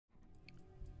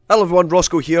Hello everyone,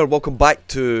 Rossco here. Welcome back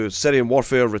to Syrian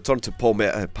Warfare, Return to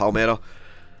Palmyra.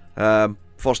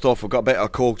 First off, I've got a bit of a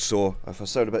cold, so if I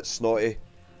sound a bit snotty,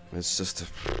 it's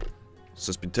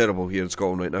just been terrible here in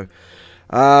Scotland right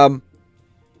now.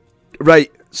 Right,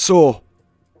 so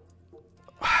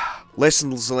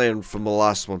lessons learned from the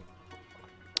last one.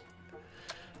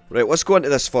 Right, let's go into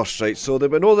this first, right? So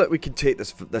we know that we can take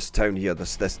this town here,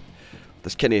 this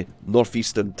kind of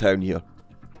northeastern town here.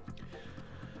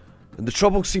 And the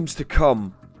trouble seems to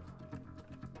come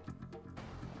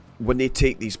when they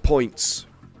take these points,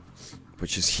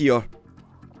 which is here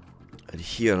and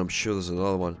here. I'm sure there's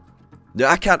another one. Now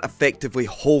I can't effectively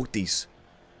hold these.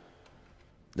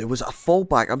 There was a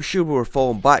fallback. I'm sure we were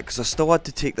falling back because I still had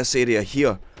to take this area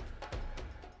here.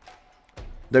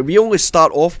 Now we only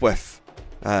start off with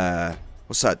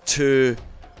what's that?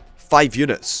 5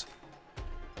 units,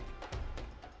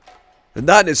 and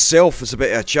that in itself is a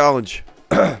bit of a challenge.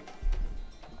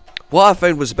 What I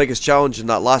found was the biggest challenge in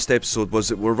that last episode was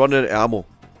that we're running out of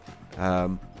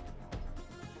ammo.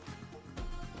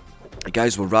 The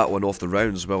guys were rattling off the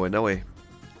rounds willy-nilly.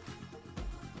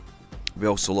 We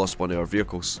also lost one of our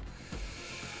vehicles.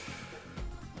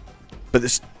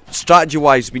 But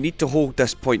strategy-wise, we need to hold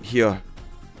this point here.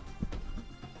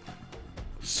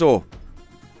 So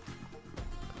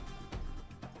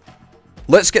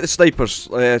let's get the snipers.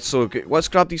 Let's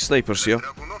grab these snipers here.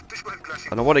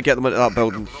 And I want to get them into that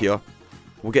building here.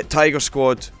 We'll get Tiger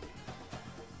Squad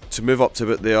to move up to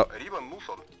about there.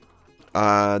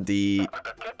 And the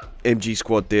MG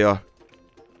Squad there.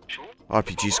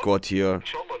 RPG Squad here.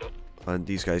 And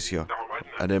these guys here.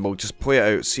 And then we'll just play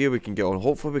it out, see how we can get on.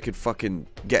 Hopefully we can fucking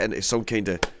get into some kind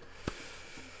of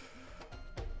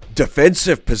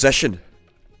defensive position.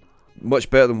 Much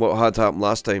better than what had happened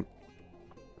last time.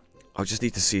 I just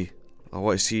need to see. I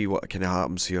want to see what kind of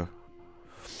happens here.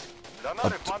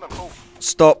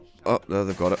 Stop. Oh, no,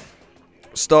 they've got it.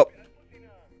 Stop.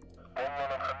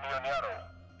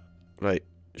 Right.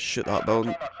 Shoot that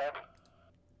building.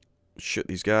 Shoot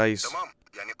these guys.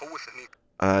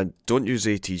 And don't use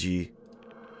ATG.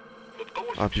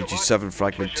 RPG-7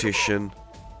 fragmentation.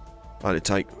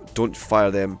 Anti-tank. Don't fire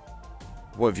them.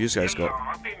 What have you guys got?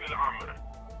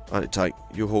 Anti-tank.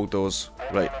 You hold those.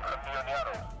 Right.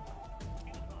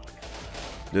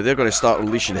 Now they're going to start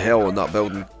unleashing hell on that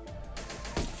building.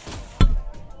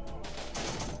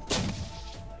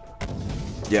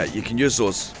 Yeah, you can use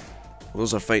those.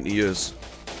 Those are fine to use.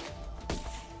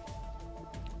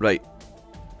 Right.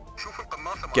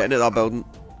 Get into that building.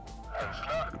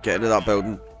 Get into that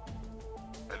building.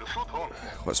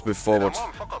 Let's move forward.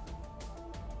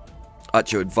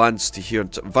 Actually, advance to here.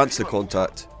 Advance the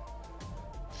contact.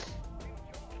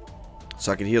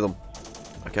 So I can hear them.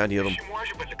 I can hear them.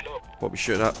 What are we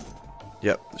shooting at?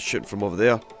 Yep, shooting from over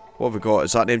there. What have we got?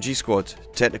 Is that an MG squad?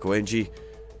 Technical MG.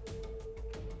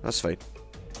 That's fine.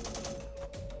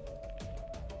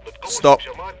 Stop.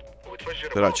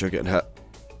 They're actually getting hit.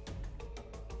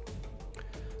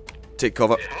 Take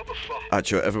cover.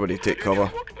 Actually, everybody take cover.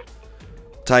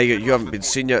 Tiger, you haven't been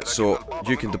seen yet, so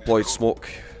you can deploy smoke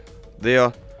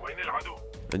there.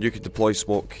 And you can deploy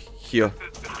smoke here.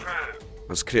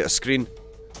 Let's create a screen.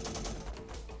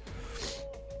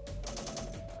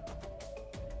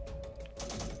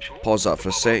 Pause that for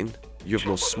a second. You have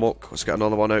no smoke. Let's get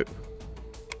another one out.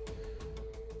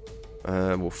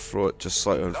 And we'll throw it just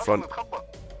slightly in front.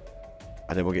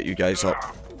 And then we'll get you guys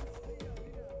up.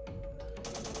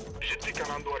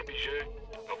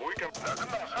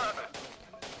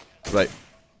 Right.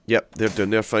 Yep, they're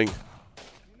doing their thing.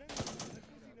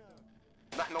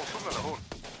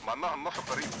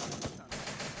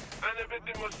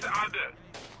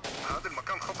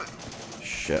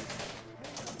 Shit.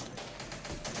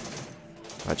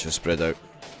 I just spread out.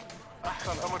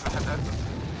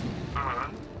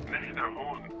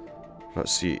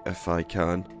 Let's see if I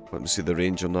can. Let me see the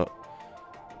range on that.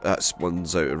 That's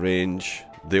one's out of range.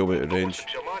 They'll be out of range.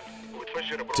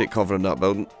 Take cover in that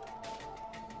building.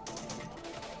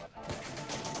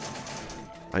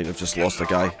 I think I've just lost a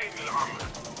guy.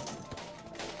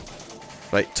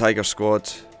 Right, Tiger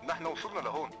Squad.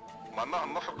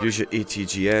 Use your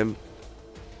ATGM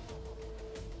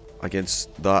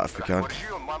against that if we can.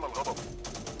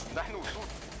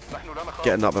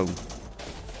 Get in that building.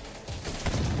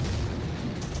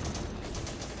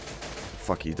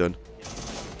 Fuck you done.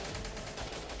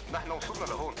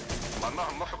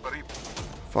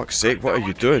 Fuck's sake, what are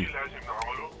you doing?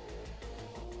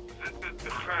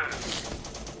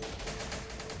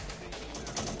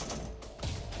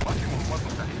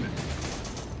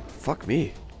 Fuck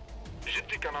me.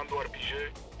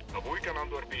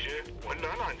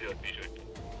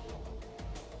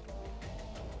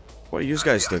 What are you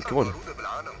guys doing? Come on.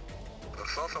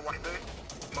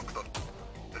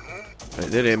 Right,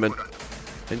 they're aiming.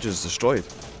 Engine's destroyed.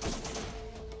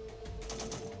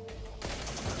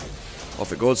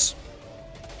 Off it goes.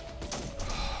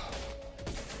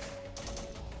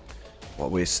 What a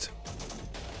waste.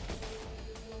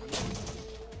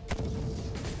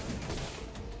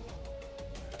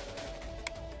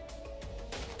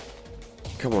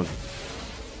 Come on.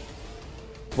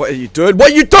 What are you doing?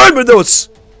 What are you doing with those?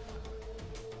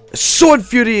 It's so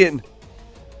infuriating.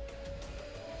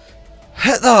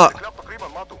 Hit that.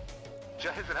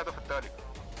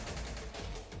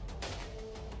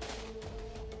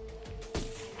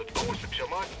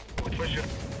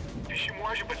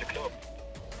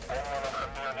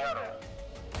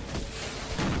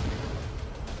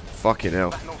 Fucking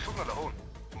hell.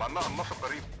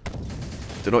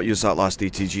 Do not use that last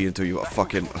DTG until you got a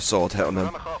fucking solid hit on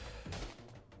them.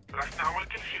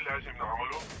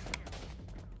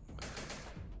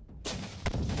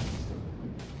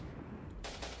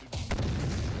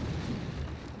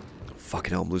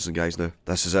 Fucking hell, I'm losing guys now.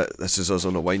 This is it. This is us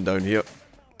on a wind down here.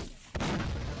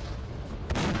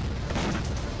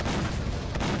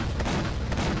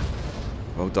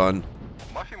 Well done.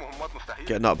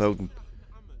 Get in that building.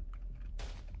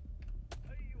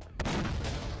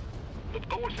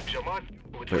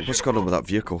 Right, what's going on with that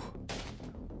vehicle?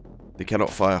 They cannot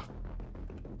fire.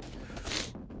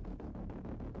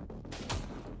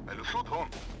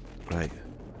 Right.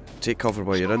 Take cover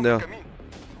while you're in there.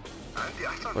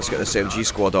 Let's get this MG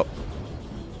squad up.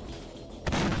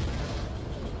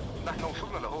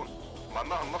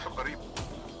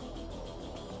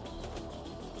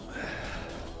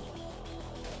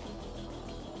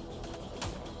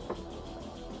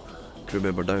 Crew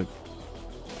member down.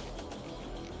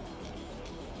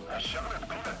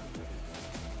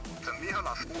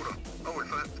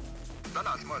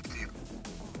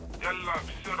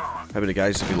 How many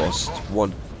guys have we lost?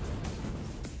 One.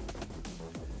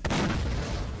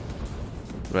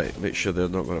 Right, make sure they're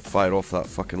not going to fire off that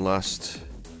fucking last.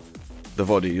 They've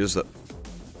already used it.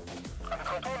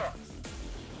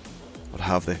 Or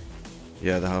have they?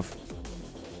 Yeah, they have.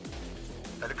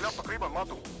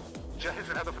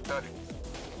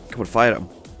 Come on, fire at him.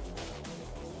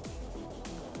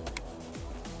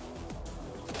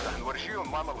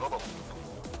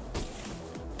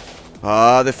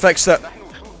 Ah, they fixed it.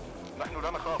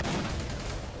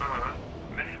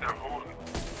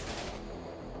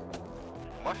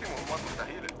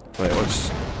 Right, let's...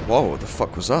 Whoa, what the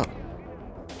fuck was that?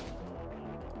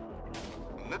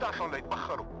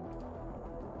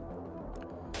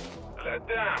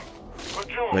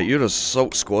 Right, you're an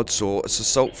assault squad, so it's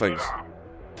assault things.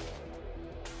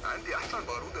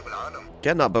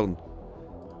 Get in that building.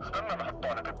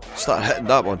 Start hitting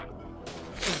that one.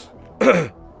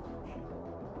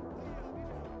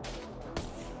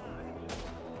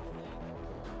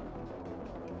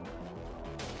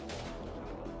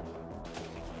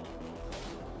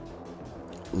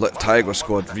 Let Tiger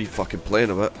Squad re-fucking playing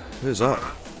a bit. Who's that?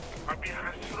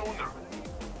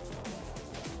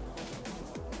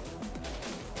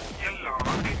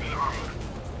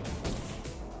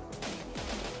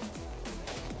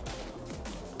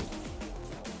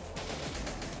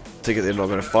 Take it they're not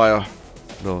gonna fire.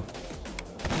 No.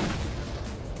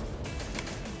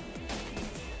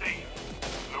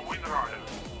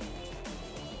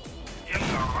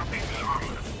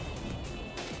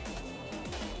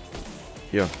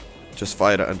 Here, just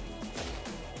fire it in.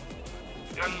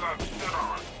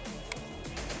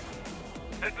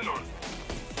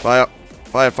 Fire!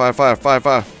 Fire, fire, fire, fire,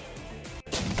 fire!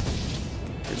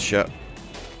 Good shit.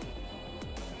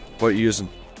 What are you using?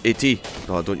 AT?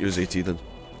 No, don't use AT then.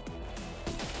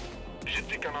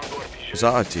 Is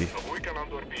that AT?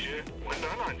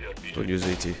 Don't use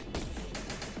AT.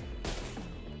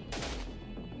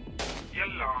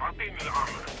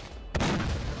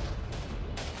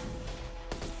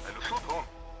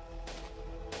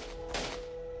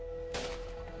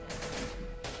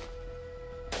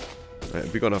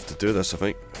 Right, we're gonna have to do this, I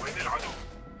think.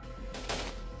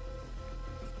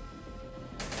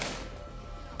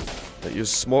 Right,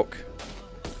 use smoke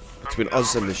between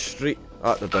us and the street.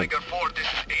 Ah, they're down.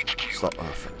 Stop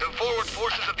off. The forward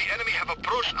forces of the enemy have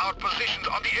approached our positions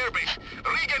on the airbase.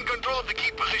 Regain control of the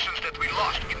key positions that we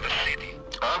lost in the city.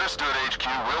 Understood, HQ.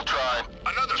 We'll try.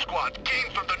 Another squad came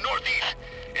from the northeast.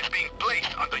 It's being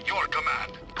placed under your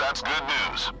command. That's good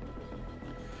news.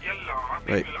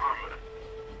 Right.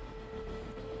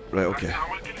 Right, okay.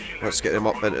 Let's get them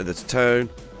up into the town.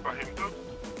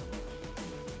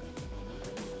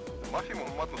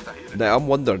 Now, I'm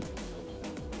wondering.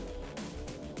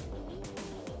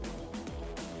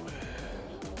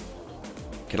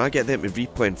 Can I get them to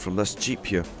replane from this jeep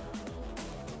here?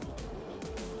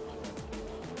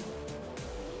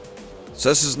 So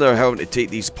this is now having to take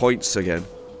these points again,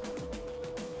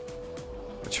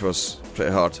 which was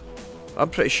pretty hard. I'm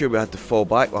pretty sure we had to fall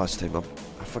back last time,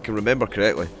 if I can remember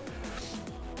correctly.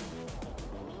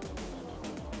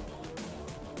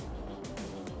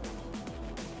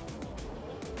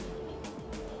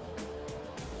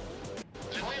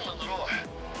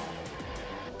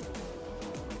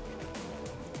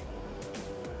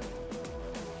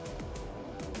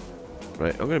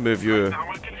 Right, I'm gonna move you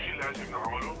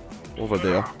over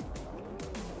there.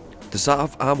 Does that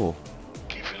have ammo?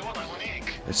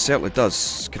 It certainly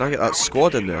does. Can I get that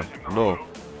squad in there? No.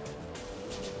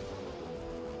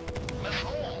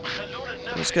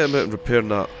 Let's get them out and repairing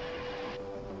that.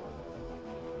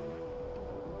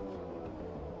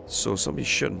 So somebody's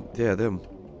shooting. Yeah, them.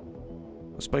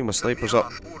 Let's bring my snipers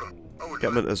up. Get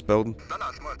them into this building.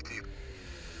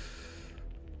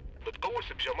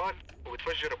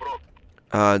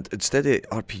 And instead of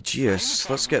RPGs,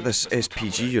 let's get this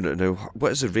SPG unit now.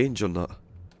 What is the range on that?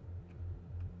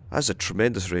 That's a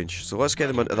tremendous range. So let's get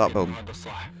them into that building.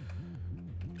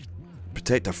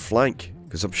 Protect our flank,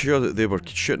 because I'm sure that they were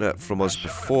shooting it from us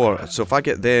before. So if I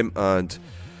get them and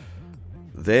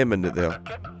them into there,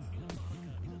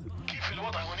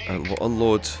 and we'll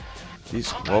unload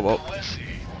these. Whoa, whoa.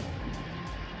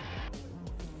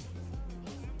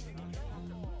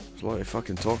 There's a lot of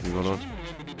fucking talking going on.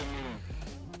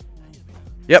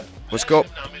 Yep, let's go.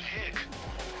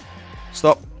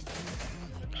 Stop.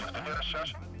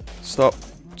 Stop.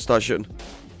 Start shooting.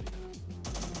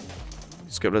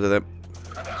 Let's get rid of them.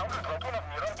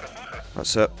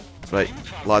 That's it. Right,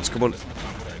 lads, come on.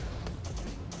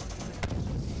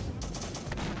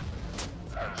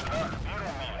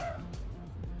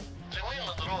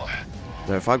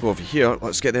 Now if I go over here,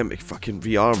 let's get them to fucking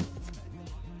rearm.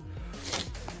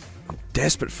 I'm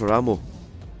desperate for ammo.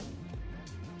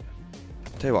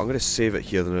 Tell you what, I'm going to save it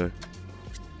here now.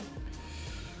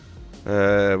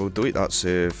 We'll delete that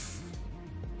save.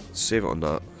 Save it on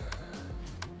that.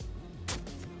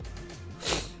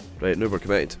 Right, now we're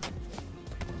committed.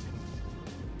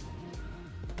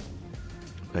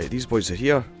 Right, these boys are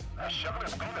here.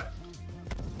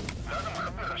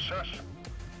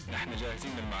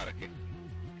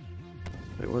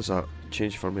 Right, what's that?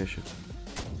 Change formation.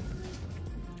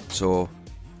 So,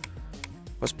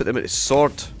 let's put them into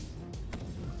sword.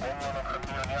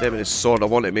 Them in his sword. I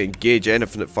want him to engage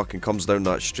anything that fucking comes down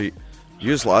that street.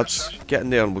 Use, lads. Get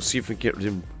in there and we'll see if we can get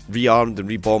him rearmed and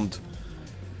rebombed.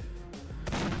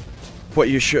 What are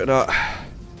you shooting at?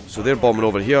 So they're bombing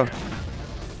over here.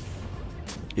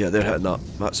 Yeah, they're hitting that.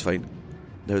 That's fine.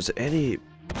 Now, is there any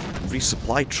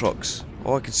resupply trucks?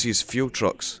 All I can see is fuel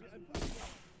trucks.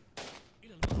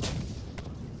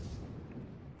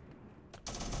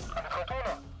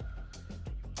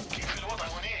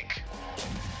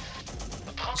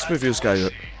 Let's move these guys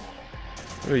out.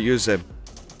 I'm gonna use them.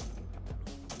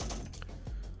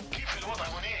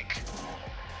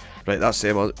 Right, that's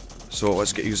them. So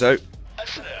let's get these out.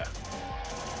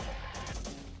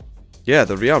 Yeah,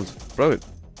 they're rearmed. Brilliant.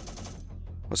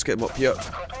 Let's get them up here.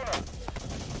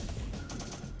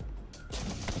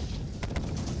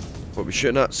 What are we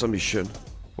shooting at? Somebody's shooting.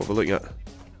 What are we looking at?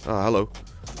 Ah, hello.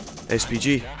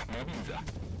 SPG.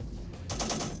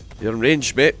 You're in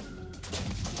range, mate.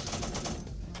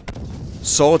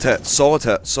 Solid hit, solid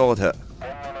hit, solid hit.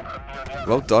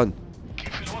 Well done.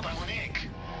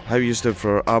 How you used them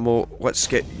for ammo? Let's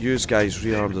get you guys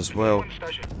rearmed as well.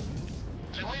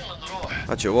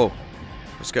 Actually, whoa.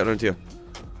 Let's get around here.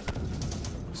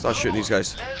 Start shooting these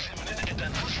guys.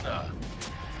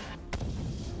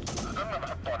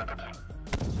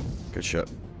 Good shit.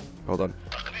 Well done.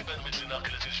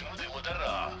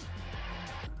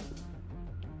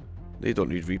 They don't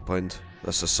need replined.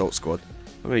 That's assault squad.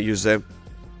 I'm going to use them.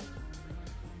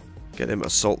 Get them to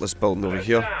assault this building over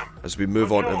here as we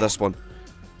move on to this one.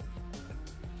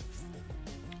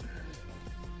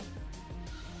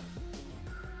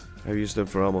 How use them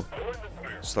for ammo?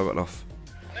 Still got enough.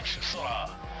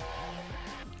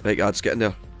 Right, lads, get in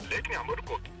there.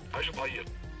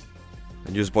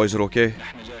 And you boys are okay?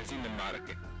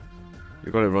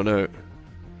 You're going to run out.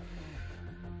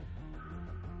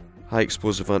 High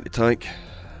explosive anti-tank.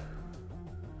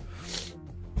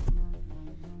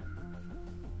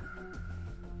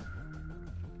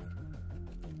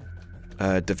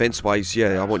 Defense wise,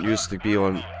 yeah, I want you to be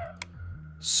on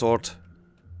sword.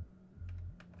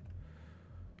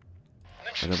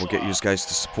 And then we'll get you guys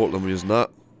to support them using that.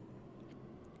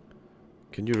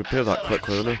 Can you repair that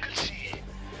quickly, Luna?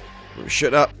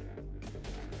 Shoot that.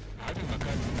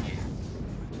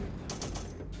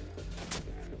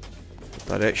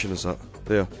 direction is that?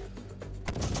 There.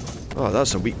 Oh,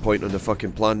 that's a weak point on the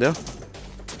fucking plan there.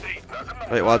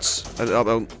 Right, lads, into that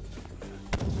building.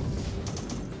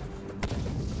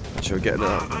 Shall we get into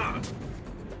that?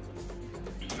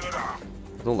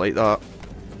 Don't like that.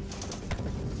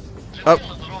 Up!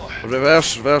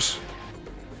 Reverse, reverse.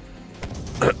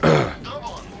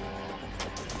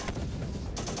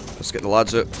 Let's get the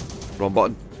lads out. Wrong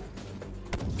button.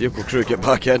 Vehicle crew, get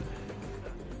back in.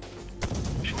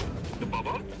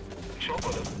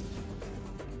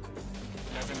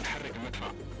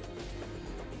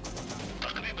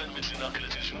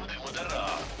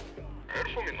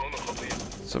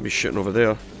 Somebody's shooting over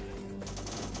there.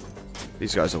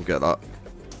 These guys don't get that.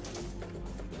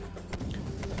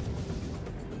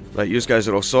 Right, you guys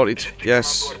are all sorted.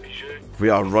 Yes. We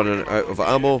are running out of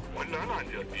ammo.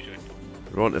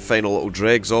 We're on to the final little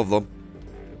dregs of them.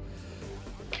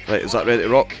 Right, is that ready to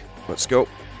rock? Let's go.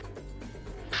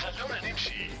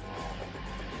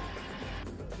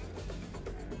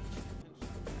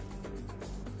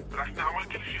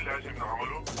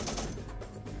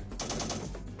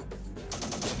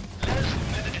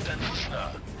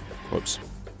 Whoops.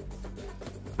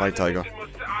 Hi, Tiger.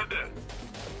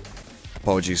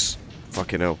 Apologies.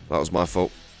 Fucking hell, that was my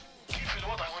fault.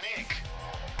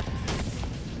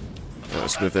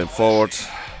 Let's move them forward.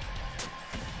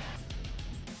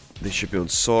 They should be on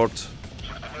sword.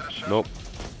 Nope.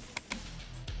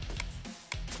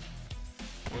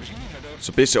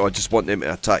 So basically I just want them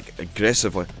to attack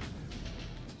aggressively.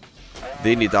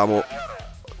 They need ammo,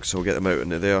 so we'll get them out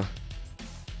into there.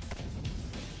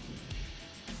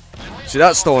 See,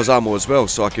 that still has ammo as well,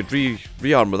 so I could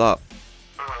rearm with that.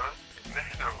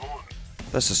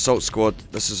 This assault squad,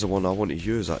 this is the one I want to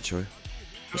use actually.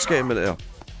 Let's get him in there.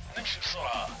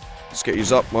 Let's get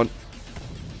yous up, man.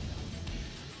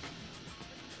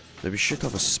 Now we should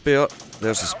have a spare.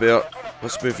 There's a spare.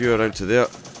 Let's move you around to there.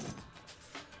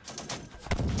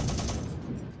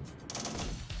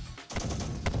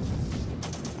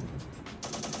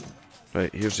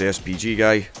 Right, here's the SPG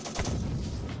guy.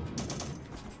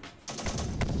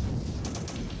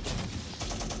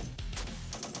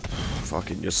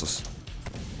 Fucking useless.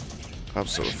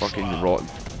 Absolutely fucking rotten.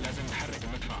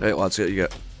 Right, lads, get you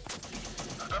get.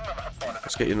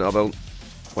 Let's get you into that building.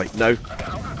 Like now.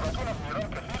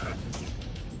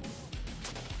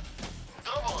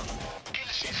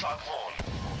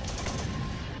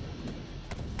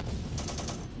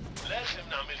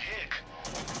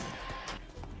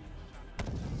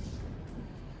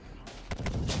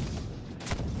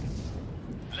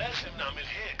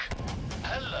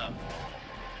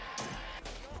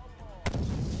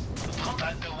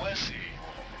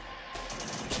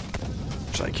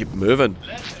 Try to keep moving.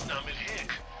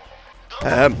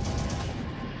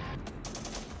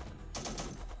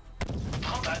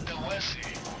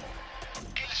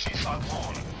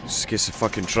 Just in case they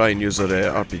fucking try and use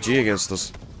their RPG against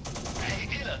us.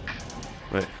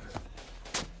 Right.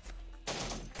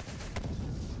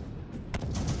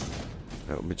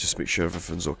 Let me just make sure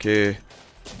everything's okay.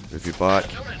 Move you back.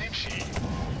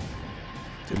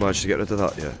 Did you manage to get rid of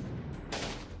that? Yeah.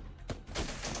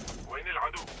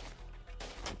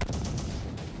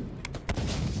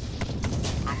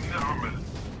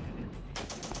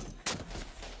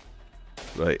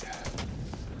 Right.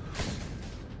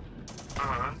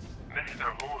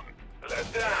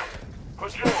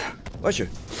 Where's you?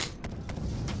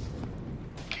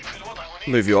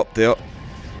 Move you up there,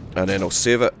 and then I'll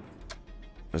save it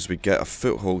as we get a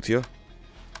foothold here.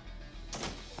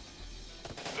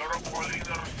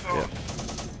 Yeah.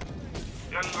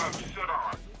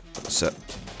 That's it.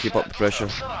 Keep up the pressure.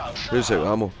 Who's out of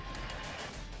ammo?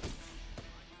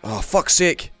 Oh, fuck's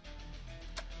sake!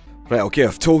 Right, okay,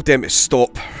 I've told them to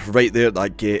stop right there at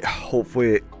that gate.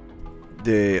 Hopefully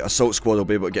the assault squad will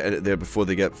be able to get in there before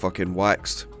they get fucking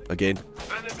waxed again.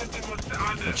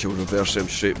 And she'll reverse them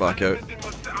straight back out.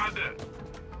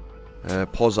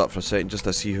 Pause that for a second just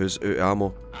to see who's out of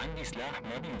ammo.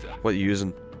 What are you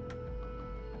using?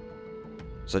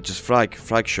 Is that just frag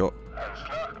shot?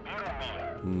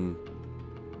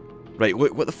 Right,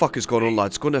 what the fuck is going on,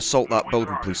 lads? Go and assault that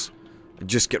building, please. And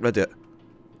just get rid of it.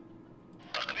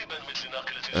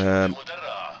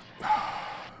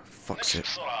 Fuck's sake.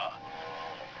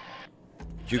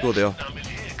 You go there.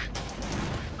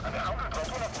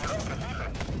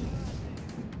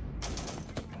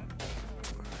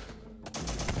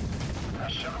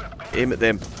 Aim at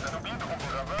them.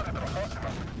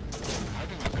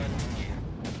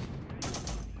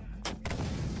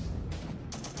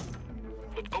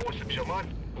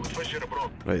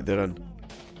 Right, they're in.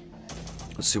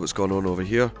 Let's see what's going on over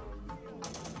here.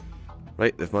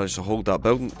 Right, they've managed to hold that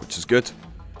building, which is good.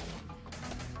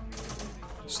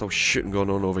 Still shooting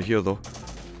going on over here though.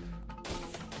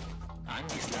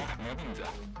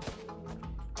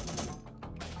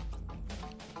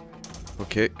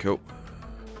 Okay, cool.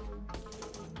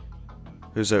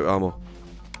 Who's out of ammo?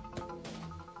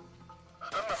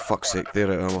 Fuck's sake,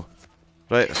 they're out of ammo.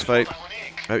 Right, that's fine.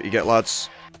 Out you get, lads.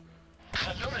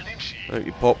 Out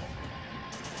you pop.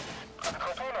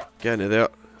 Get into there.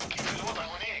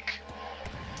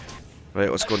 Right,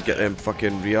 let's go and get them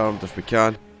fucking rearmed if we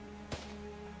can.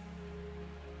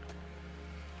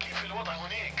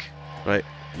 Right,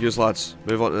 yous lads,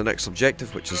 move on to the next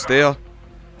objective, which is there.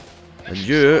 And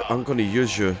you, I'm going to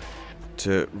use you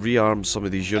to rearm some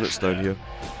of these units down here.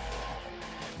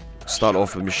 Start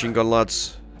off with machine gun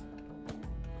lads.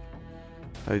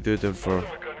 How you doing for...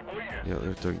 Yeah,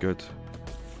 they're doing good.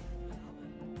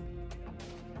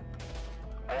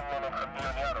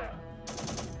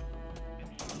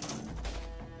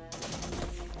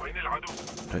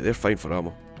 Right, they're fine for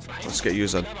ammo. Let's get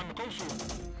yous in.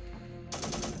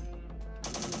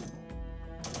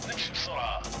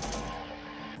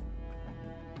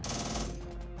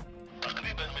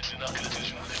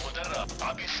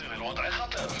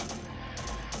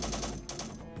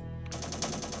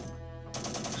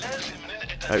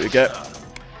 Out we get.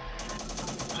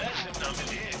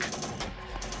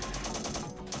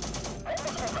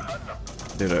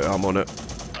 They're out, I'm on it.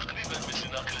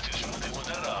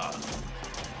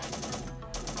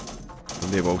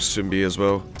 And they will soon be as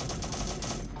well.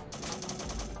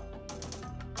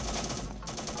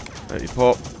 Out you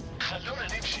pop.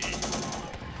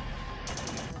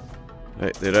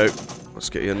 Right, they're out. Let's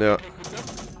get you in there.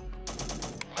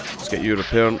 Let's get you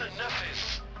repairing.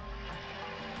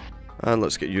 And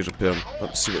let's get you repairing.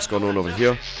 Let's see what's going on over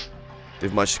here.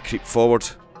 They've managed to creep forward.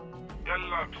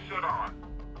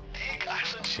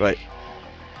 Right.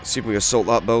 Let's see if we can assault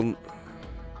that building.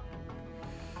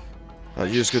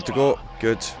 You's good to go.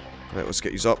 Good. Right, let's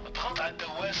get yous up.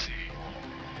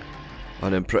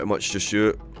 And then pretty much just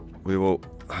you. We will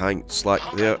hang slack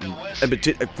there. And in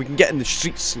between, if we can get in the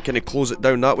streets and kind of close it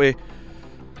down that way.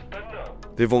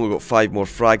 They've only got 5 more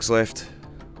frags left.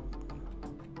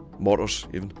 Mortars,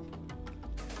 even.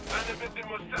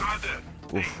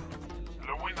 Oof.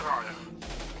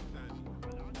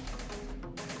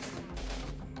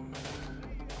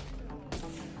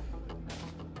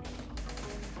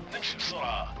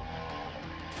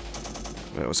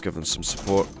 Right, let's give them some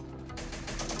support.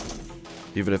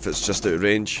 Even if it's just out of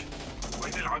range.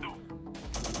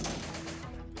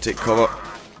 Take cover.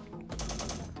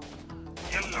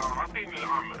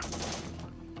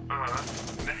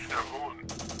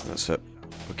 That's it.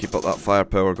 We'll keep up that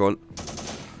firepower going.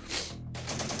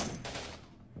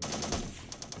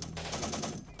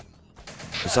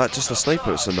 Is that just a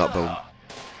sniper that's in that building?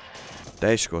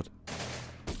 Daesh squad.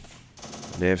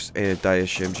 Daesh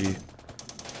MG.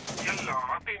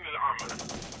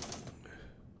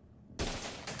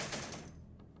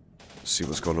 Let's see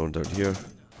what's going on down here.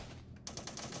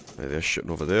 Right, they're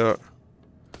shooting over there.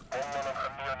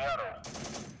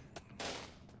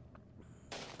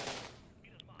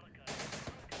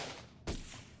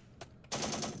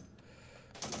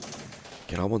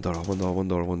 I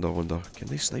wonder. Can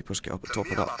these snipers get up at top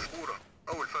of that?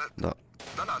 No.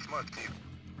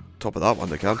 Top of that one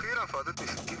they can.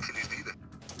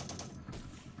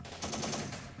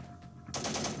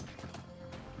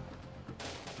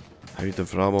 How you doing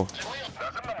for ammo?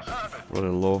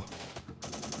 Running low.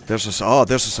 There's a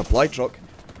supply truck.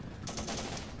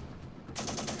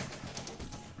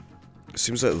 It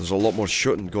seems like there's a lot more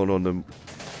shooting going on than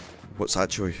what's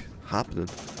actually happening.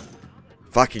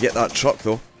 If I could get that truck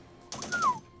though,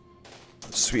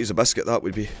 sweet as a biscuit that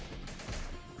would be.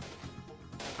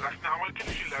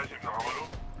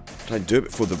 Try and do it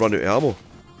before they run out of ammo.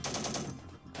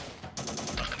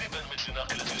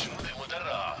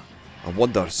 I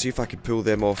wonder, see if I can pull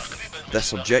them off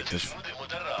this objective.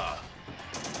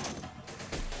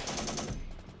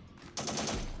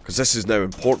 Because this is now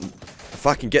important. If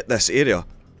I can get this area,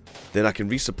 then I can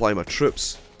resupply my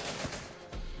troops.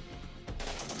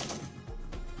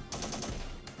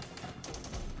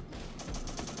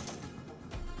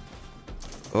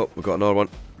 Oh, we got another one.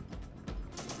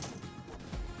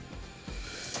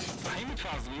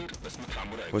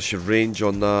 What's your range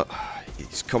on that?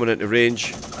 He's coming into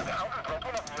range.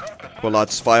 Come on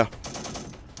lads, fire.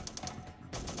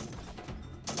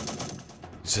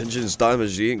 His engine's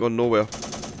damaged, he ain't going nowhere.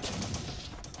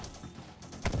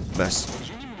 Miss.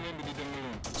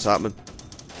 What's happening?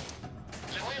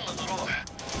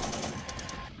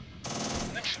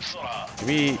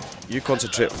 Can you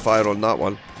concentrate fire on that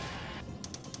one?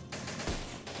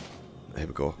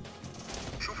 go.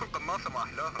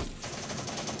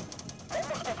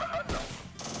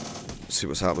 Let's see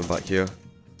what's happening back here.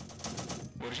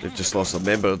 They've just lost a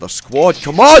member of their squad.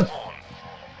 Come on!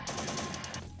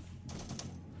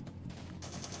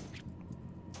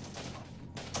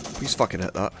 Please fucking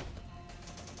hit that.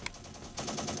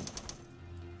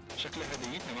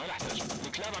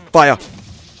 Fire!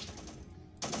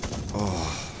 Oh.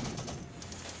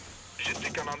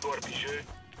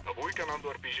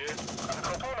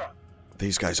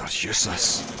 These guys are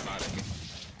useless.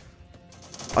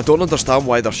 I don't understand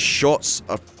why their shots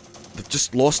are... They've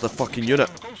just lost a fucking unit.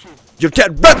 You're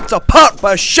getting ripped apart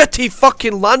by a shitty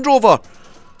fucking Land Rover!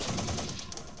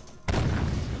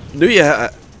 Knew you hit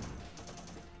it.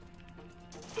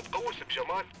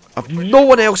 I've no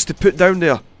one else to put down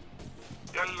there.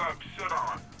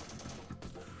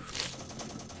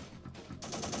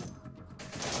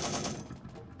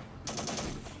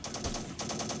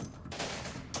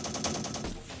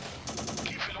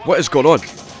 What is going on?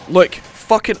 Look,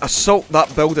 fucking assault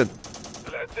that building.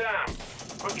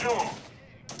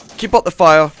 Keep up the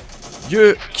fire.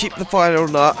 You keep the fire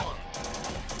on that.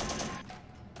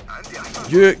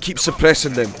 You keep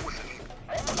suppressing them.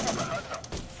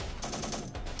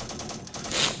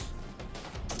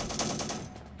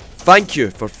 Thank you,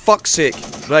 for fuck's sake.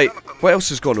 Right, what else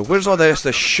is going on? Where's all the rest of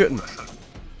this shooting?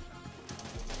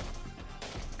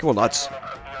 Come on, lads.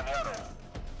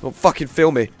 Don't fucking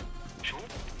fail me.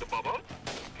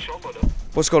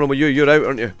 What's going on with you? You're out,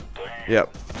 aren't you?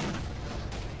 Yep.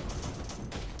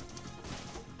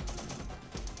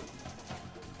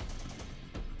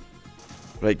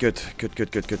 Right, good.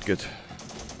 Good.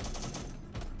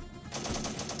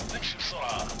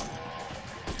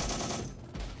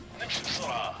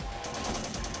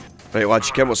 Right, lads,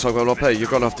 you get what's going on up here. You're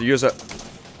gonna have to use it.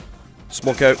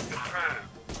 Smoke out.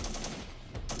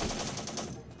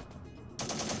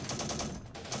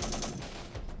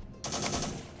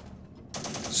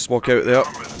 Smoke out there.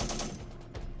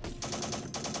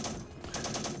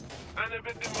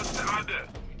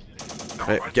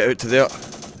 Right, get out to there.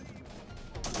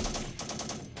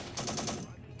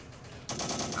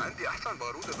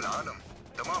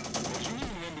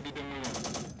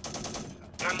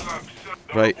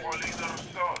 Right.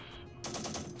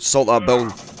 Salt that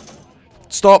building.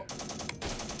 Stop!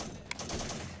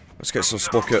 Let's get some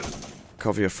smoke out.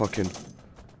 Cover your fucking...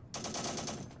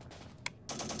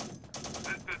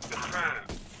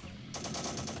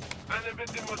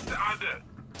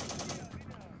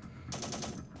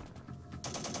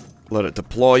 Let it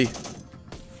deploy.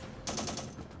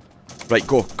 Right,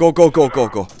 go.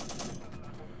 Go.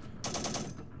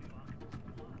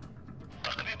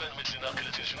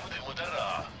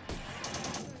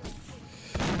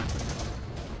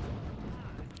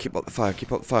 Keep up the fire,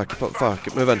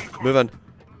 keep moving.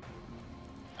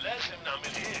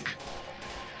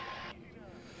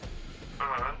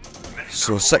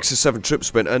 So 67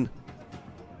 troops went in.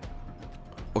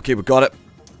 Okay, we got it.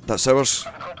 That's ours.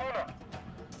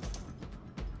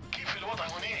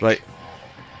 Right,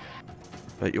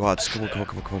 you lads, come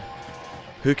on.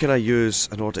 Who can I use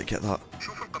in order to get that?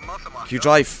 Can you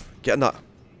drive? Get in that.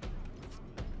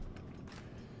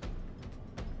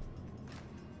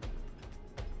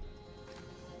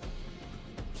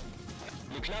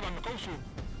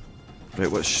 Right,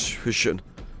 who's shooting?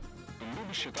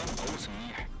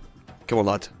 Come on,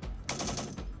 lad.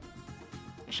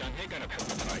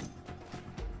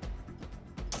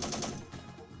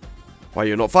 Why are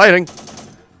you not firing?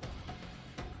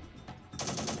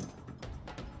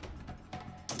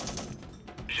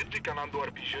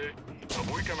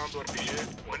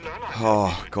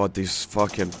 Oh god, these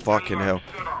fucking hell.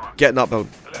 Get in that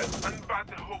building.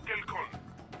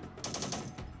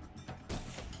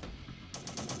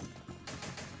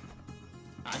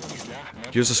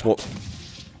 Use the smoke.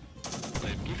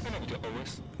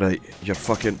 Right,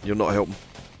 you're not helping.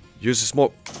 Use the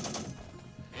smoke.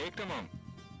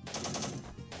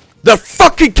 They're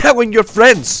fucking killing your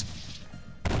friends!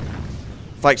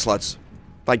 Thanks, lads.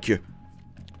 Thank you.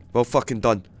 Well fucking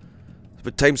done. It's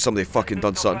about time somebody fucking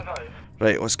done something.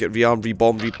 Right, let's get rearmed,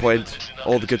 rebombed, replaned.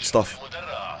 All the good stuff.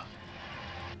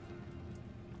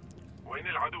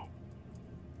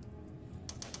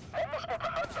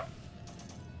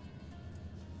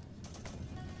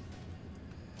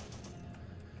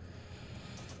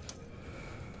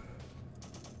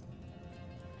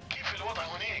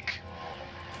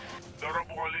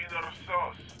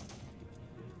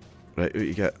 Right, what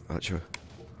you get, actually?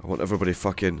 I want everybody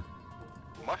fucking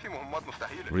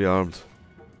rearmed.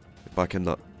 Get back in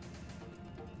that.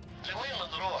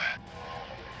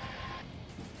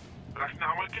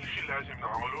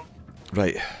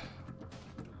 Right.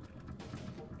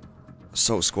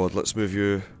 Assault squad, let's move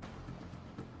you.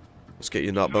 Let's get you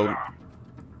in that building.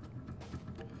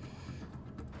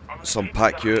 Let's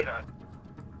unpack you.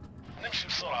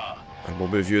 And we'll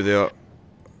move you there.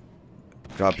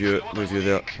 Grab you, move you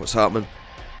there. What's happening?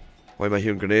 Why am I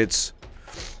hearing grenades?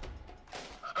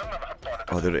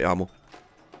 Oh, they're at ammo.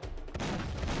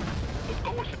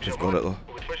 I've got it though.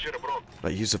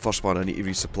 Right, he's the first one, I need to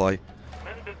resupply.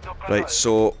 Right,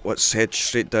 so let's head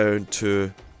straight down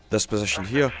to this position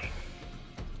here.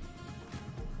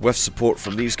 With support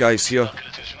from these guys here.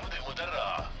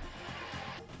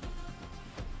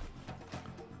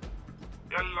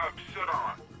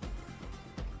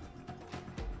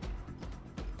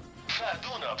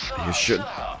 He's shooting.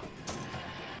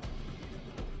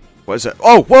 What is it?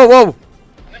 Oh, whoa, whoa!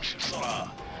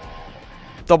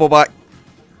 Double back.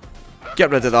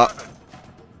 Get rid of that.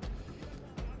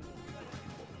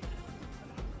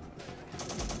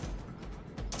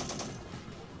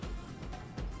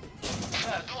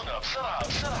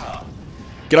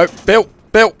 Get out! Belt!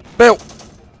 Belt! Belt!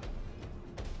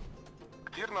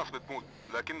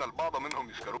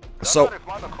 Assault.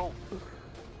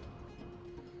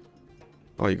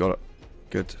 Oh, you got it.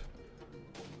 Good.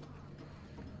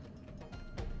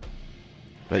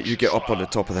 Right, you get up on the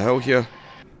top of the hill here.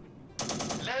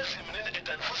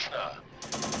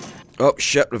 Oh,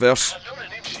 shit, reverse.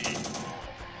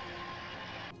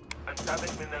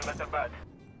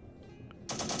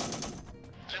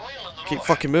 Keep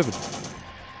fucking moving.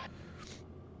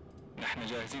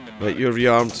 Right, you're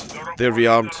rearmed. They're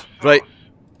rearmed. Right,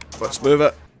 let's move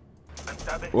it.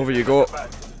 Over you go.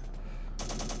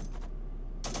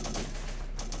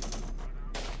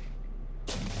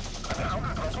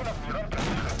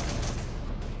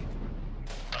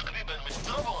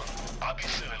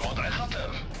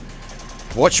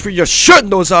 Watch where you're shooting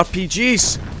those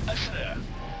RPGs!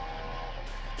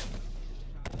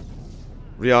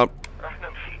 Rearm.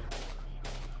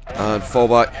 And fall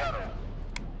back.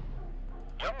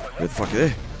 Where the fuck are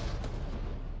they?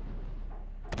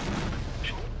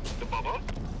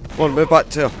 Come on, move back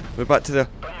to there. Move back to there.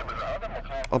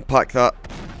 Unpack that.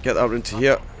 Get that into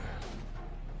here.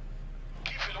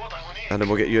 And then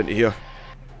we'll get you into here.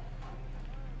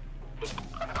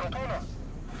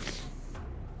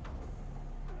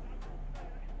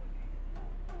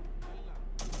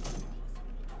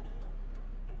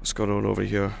 What's going on over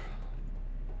here?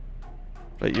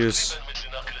 Right, use.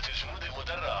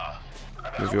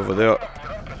 Move you over there.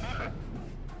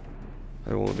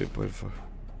 How long have we been playing for?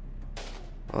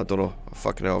 I don't know.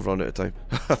 Fucking hell, I've run out of time.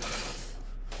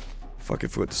 Fucking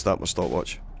forgot to start my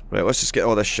stopwatch. Right, let's just get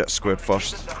all this shit squared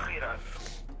first.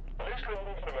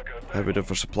 How we doing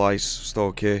for supplies? Still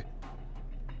okay?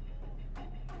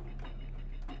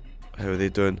 How are they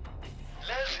doing?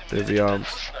 They're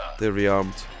rearmed. They're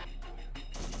rearmed.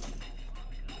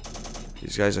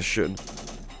 These guys are shooting.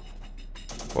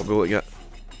 What are we looking at?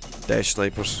 Daesh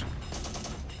snipers.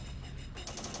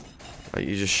 Right,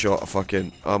 you just shot a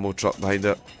fucking ammo truck behind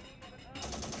it.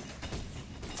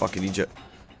 Fucking Egypt.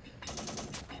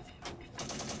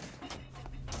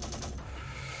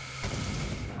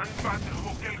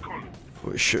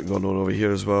 What is shooting going on over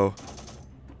here as well?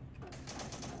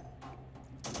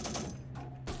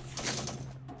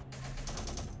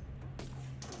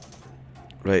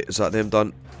 Right, is that them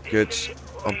done? Good.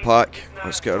 Unpack.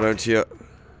 Let's get around here.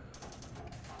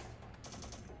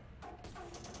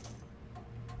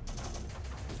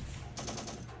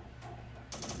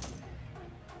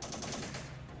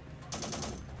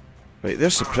 Right, they're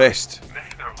suppressed.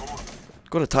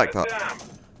 Go and attack that.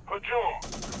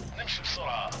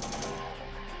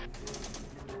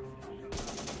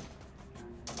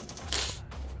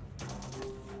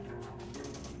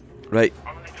 Right.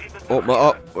 Open it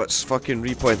up. Let's fucking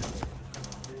repoint.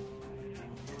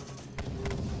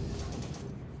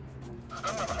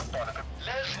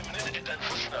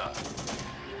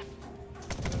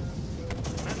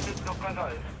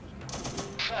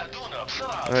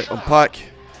 Right, unpack.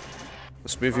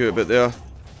 Let's move you a bit there.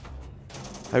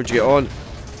 How'd you get on?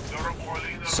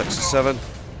 67.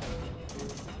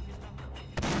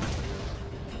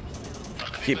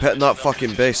 Keep hitting that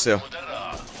fucking base there.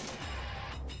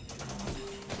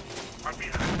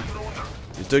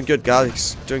 You're doing good,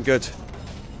 guys. Doing good.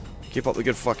 Keep up the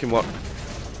good fucking work.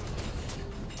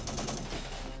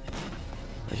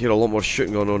 I hear a lot more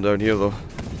shooting going on down here though.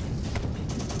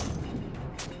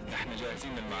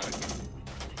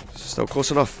 Still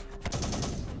close enough.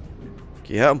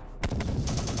 Can you hit him?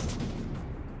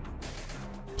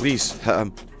 Please, hit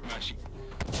him.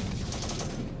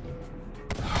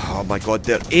 Oh my god,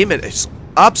 their aiming is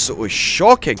absolutely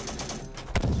shocking.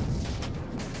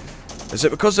 Is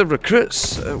it because they're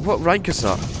recruits? What rank is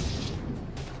that?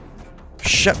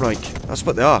 Shit rank. That's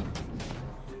what they are.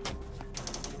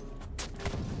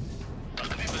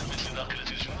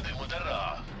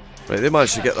 Right, they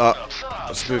managed to get that.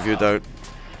 Let's move you down.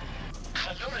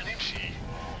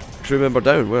 Crew member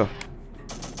down, where?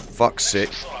 Fuck's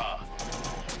sake.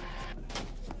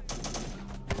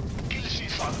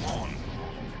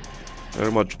 There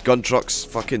are my gun trucks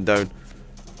fucking down.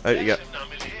 Out you get.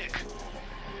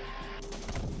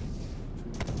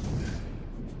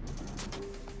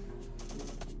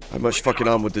 How much fucking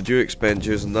ammo did you expend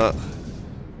using that?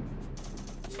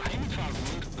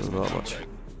 Not that much.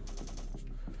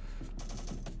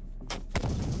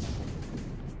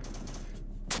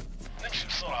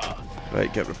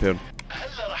 Right, get repaired.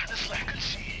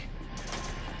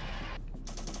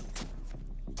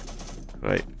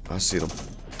 Right, I see them.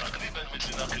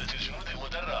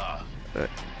 Right.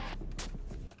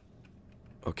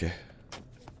 Okay.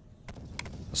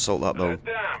 Assault that building.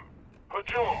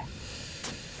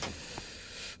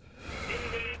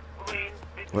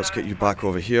 Let's get you back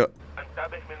over here.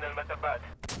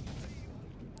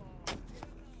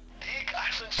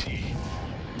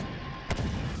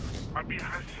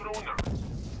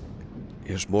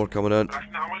 Here's more coming in.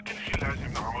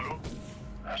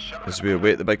 As we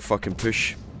await the big fucking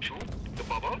push.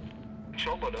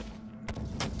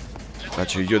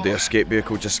 Actually, you're the escape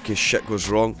vehicle just in case shit goes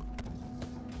wrong.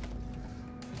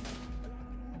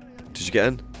 Did you get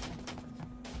in?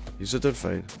 You're doing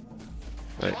fine.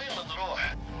 Right.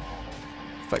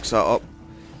 Fix that up.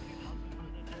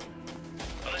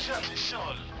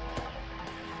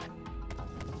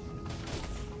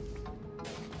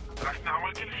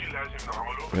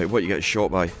 Right, what you getting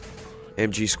shot by?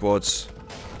 MG squads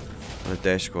and a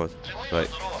Daesh squad. Right.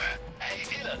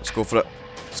 Let's go for it.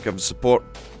 Let's give them support.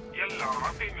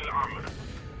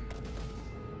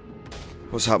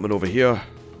 What's happening over here?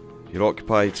 You're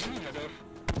occupied.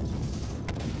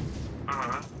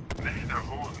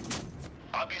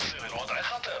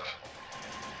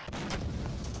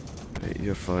 Right,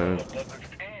 you're firing.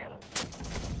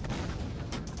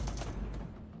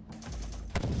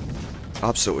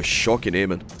 Absolutely shocking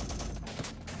aiming.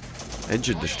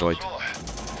 Engine destroyed.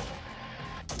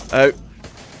 Out.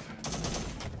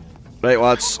 Right,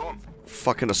 lads.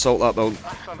 Fucking assault that building.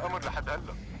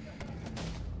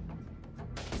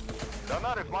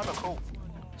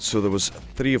 So there was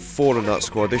 3 of 4 in that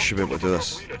squad. They should be able to do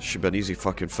this. Should be an easy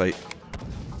fucking fight.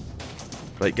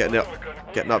 Right, get in there.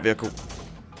 Get in that vehicle.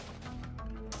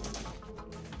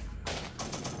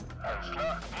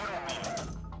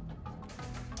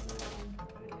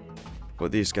 What are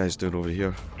these guys doing over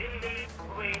here?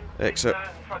 Exit.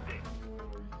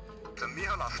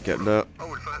 Get in there.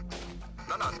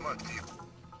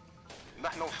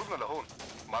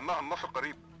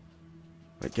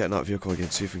 Right, get in that vehicle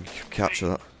again, see if we can capture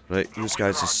that. Right, these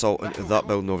guys assault into that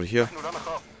building over here.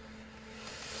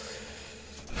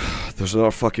 There's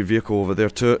another fucking vehicle over there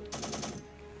too.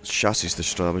 Chassis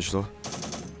is damaged though.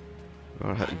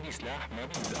 They're hitting.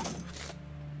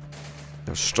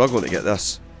 They're struggling to get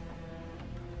this.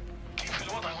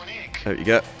 Out you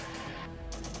get.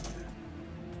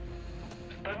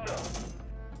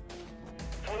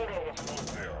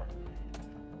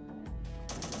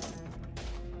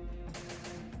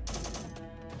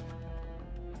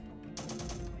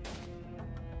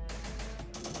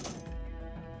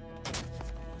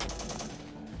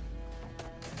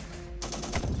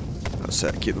 That's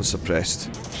it, keep them suppressed.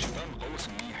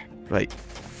 Right,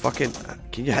 fucking,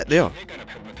 can you hit there?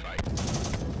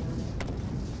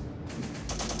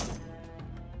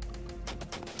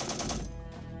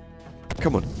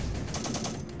 Come on.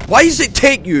 Why does it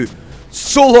take you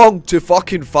so long to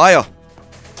fucking fire?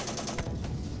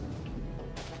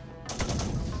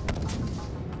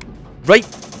 Right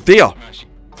there.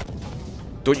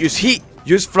 Don't use heat,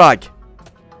 use frag.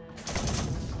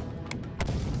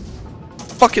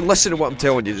 Fucking listen to what I'm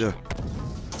telling you to do.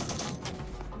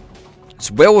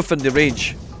 It's well within the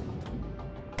range.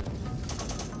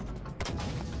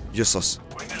 Useless.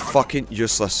 Fucking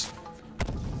useless.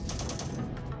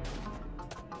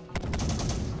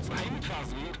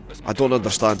 I don't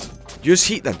understand. Use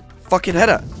heat then. Fucking hit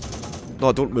it.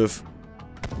 No, don't move.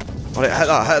 Alright, hit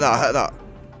that, hit that, hit that.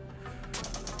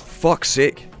 Fuck's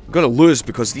sake. I'm gonna lose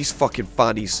because these fucking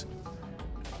fannies.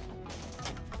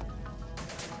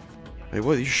 Hey,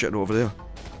 what are you shitting over there?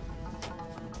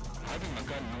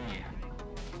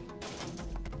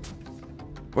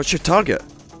 What's your target?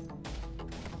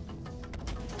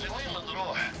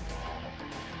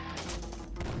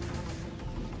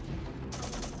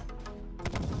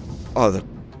 Oh,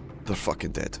 they're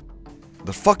fucking dead.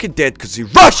 They're fucking dead because he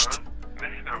rushed!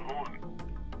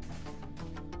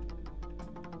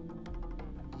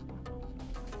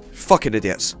 Fucking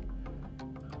idiots.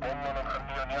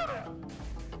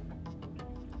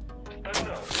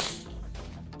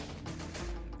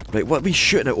 Right, what are we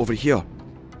shooting at over here?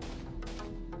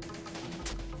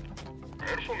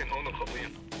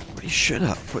 What are you shooting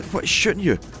at? What is shooting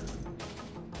you?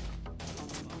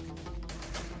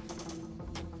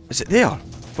 Is it there?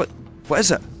 What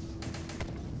is it?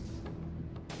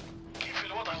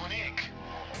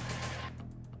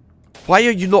 Why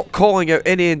are you not calling out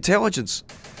any intelligence?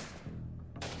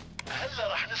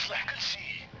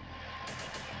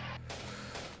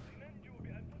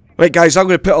 Right guys, I'm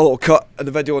going to put a little cut in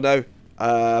the video now.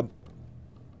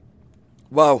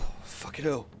 Wow, fucking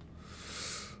hell.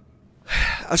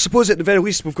 I suppose at the very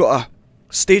least we've got a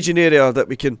staging area that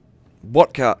we can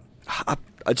work at.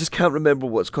 I just can't remember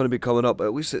what's going to be coming up, but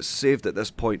at least it's saved at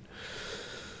this point.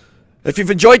 If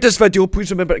you've enjoyed this video, please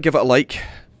remember to give it a like.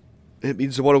 It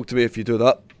means the world to me if you do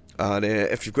that. And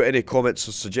if you've got any comments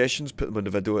or suggestions, put them in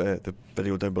the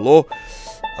video down below.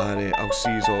 And I'll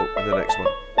see you all in the next one.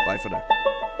 Bye for now.